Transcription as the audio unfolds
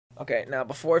Okay, now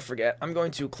before I forget, I'm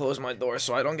going to close my door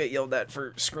so I don't get yelled at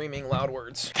for screaming loud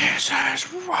words. This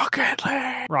is Rocket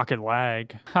League. Rocket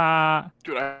lag. Ha.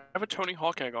 Dude, I have a Tony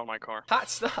Hawk egg on my car. Hot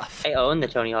stuff. I own the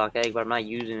Tony Hawk egg, but I'm not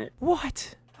using it.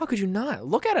 What? How could you not?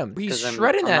 Look at him. He's 'Cause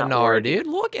shredding that I'm not gnar, worthy. dude.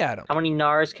 Look at him. How many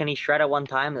NARs can he shred at one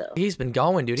time, though? He's been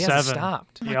going, dude. He hasn't 7.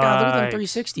 stopped. Oh my god, look at them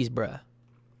Yikes. 360s, bruh.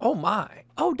 Oh my.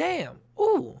 Oh damn.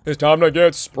 Ooh. It's time to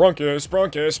get sprunky,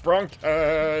 sprunky, sprunky.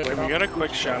 Wait, we got a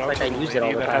quick shout out Like to I the use it all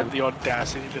lady the that time. had the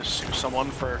audacity to sue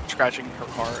someone for scratching her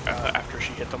car after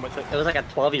she hit them with it. It was like a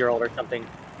 12-year-old or something.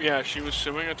 Yeah, she was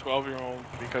suing a 12-year-old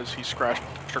because he scratched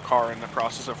her car in the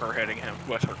process of her hitting him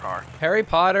with her car. Harry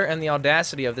Potter and the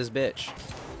audacity of this bitch.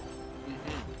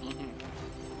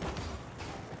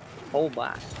 Hold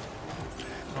back.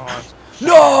 Oh,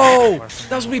 No!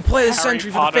 That was when we play the Harry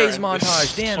sentry for the Potter phase and the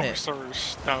montage. Damn it. Sorcerer's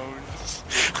Stones.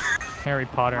 Harry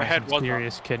Potter My head and was some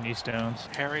serious kidney stones.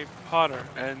 Harry Potter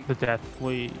and The Death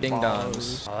Fleet. Ding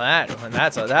follows.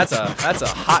 dongs. Oh, that's a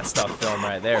hot stuff film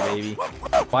right there, baby.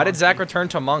 Why did Zach return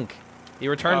to monk? He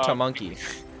returned to monkey.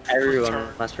 Everyone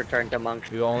must return to monk.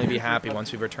 We will only be happy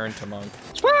once we return to monk.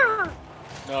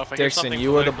 no, if I hear Dixon, something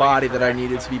you were the politically body that I correct,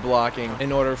 needed to be blocking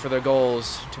in order for their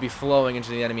goals to be flowing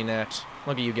into the enemy net.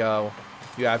 Look at you go.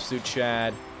 You absolute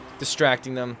Chad.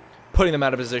 Distracting them, putting them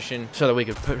out of position so that we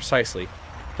could precisely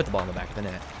put the ball in the back of the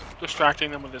net.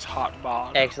 distracting them with his hot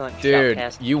bomb. Excellent shot Dude,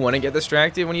 cast. you wouldn't get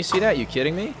distracted when you see that? You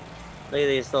kidding me? Look at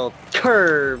these little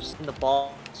curves. The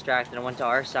ball distracted and went to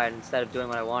our side instead of doing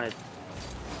what I wanted.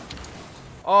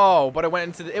 Oh, but it went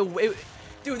into the...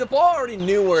 Dude, the ball already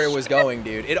knew where it was going,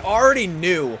 dude. It already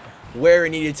knew where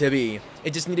it needed to be.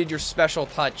 It just needed your special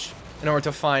touch in order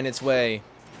to find its way.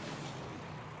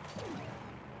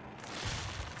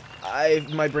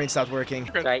 My brain stopped working.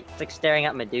 Right? It's like staring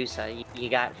at Medusa. You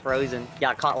got frozen. You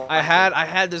got caught. I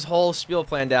had this whole spiel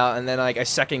planned out, and then like I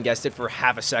second guessed it for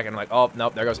half a second. I'm like, oh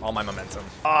nope, there goes all my momentum.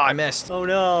 Oh, I missed. Oh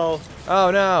no.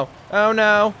 Oh no. Oh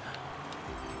no.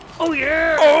 Oh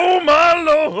yeah. Oh my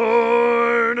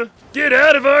lord! Get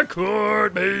out of our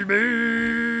court,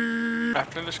 baby!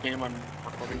 After this game, I'm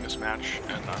recording this match,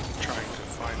 and I'm trying to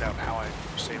find out how I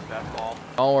saved that ball.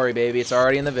 Don't worry, baby. It's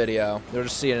already in the video. You'll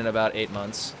just see it in about 8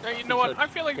 months. Now, you know what? I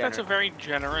feel like that's a very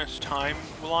generous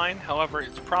timeline. However,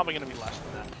 it's probably going to be less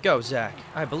than that. Go, Zach.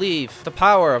 I believe the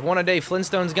power of one-a-day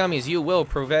Flintstones gummies. You will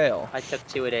prevail. I took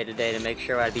 2 a day today to make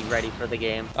sure I'd be ready for the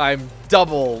game. I'm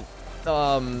double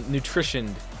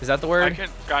nutritioned. Is that the word?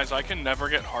 Guys, I can never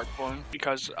get heartburn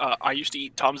because I used to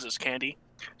eat Tums' candy.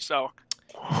 So,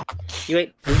 You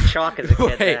ate chalk as a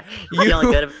kid. Wait, Zach. You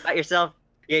feeling good about yourself?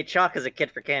 You ate chalk as a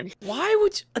kid for candy. Why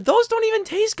would you, those don't even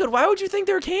taste good? Why would you think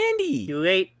they're candy? You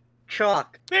ate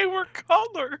chalk. they were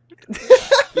colored.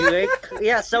 You ate.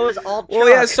 Yeah, so is all chalk. Well,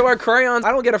 yeah, so are crayons.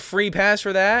 I don't get a free pass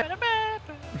for that.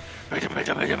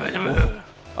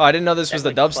 Oh, I didn't know this was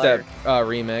the That makes dubstep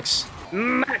remix.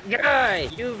 Matt Guy,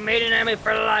 you've made an enemy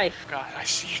for life. God, I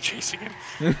see you chasing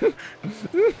him.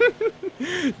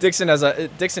 Dixon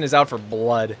is out for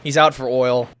blood. He's out for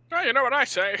oil. Oh, you know what I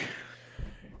say.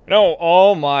 No,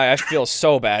 oh my, I feel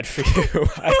so bad for you.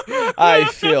 I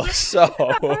feel so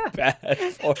bad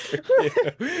for you.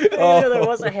 I knew there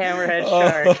was a hammerhead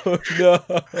shark. Oh, no.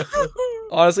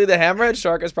 Honestly, the hammerhead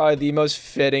shark is probably the most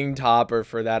fitting topper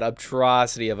for that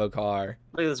atrocity of a car.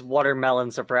 Look at this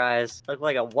watermelon surprise. Look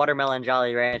like a watermelon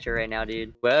Jolly Rancher right now,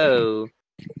 dude. Whoa.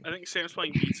 I think Sam's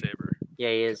playing Beat Saber. Yeah,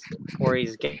 he is. Or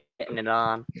he's getting it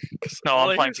on. No,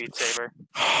 I'm playing Beat Saber.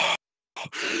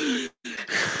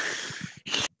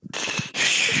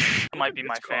 It might be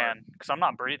my fan, because I'm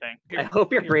not breathing. I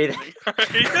hope you're breathing.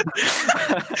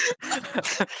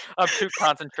 I'm too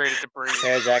concentrated to breathe.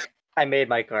 Here, Zach. I made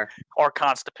my car. Or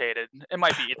constipated. It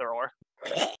might be either or.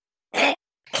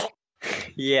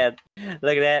 Yeah.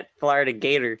 Look at that. Florida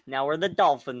Gator. Now we're the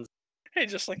Dolphins. Hey,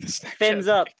 just like the Snapchat. Fins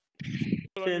up.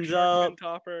 Put on your Fins shark up. fin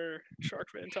topper. Shark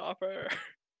fin topper.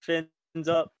 Fins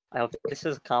up. I hope this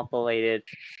is compilated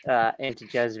into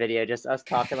Joe's video. Just us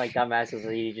talking like dumbasses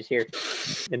that you just hear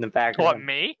in the background. What,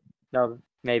 me? No,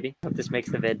 maybe. Hope this makes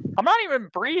the vid. I'm not even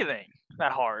breathing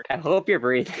that hard. I hope you're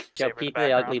breathing. Joe, Saber in the Pete the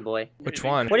background. ugly boy. Which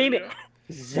one? What do you mean?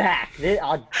 Zach, the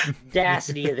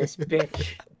audacity of this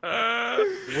bitch.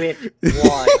 Which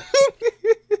one?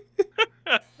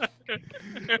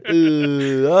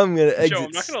 I'm gonna exit. Joe,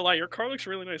 I'm not gonna lie, your car looks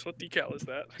really nice. What decal is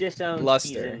that? Disowned Luster.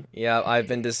 season. Yeah, I've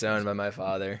been disowned by my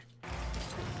father.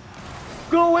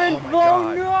 Go in, Oh my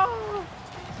God. no!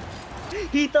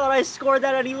 He thought I scored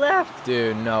that and he left.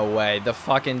 Dude, no way. The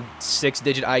fucking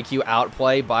 6-digit IQ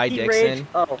outplay by He Dixon. raged.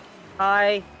 Oh,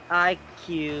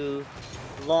 IQ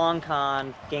long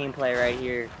con gameplay right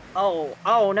here. Oh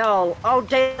no. Oh,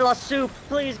 De La Soup,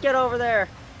 please get over there.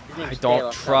 His name's I don't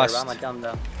Taylor. trust- I'm a dumb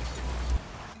though.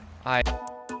 I.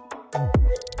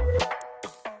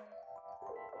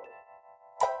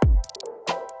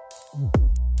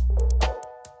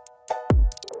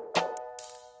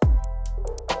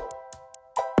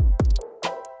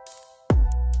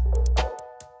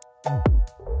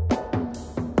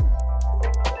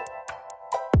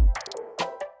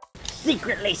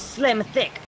 Secretly slim thick.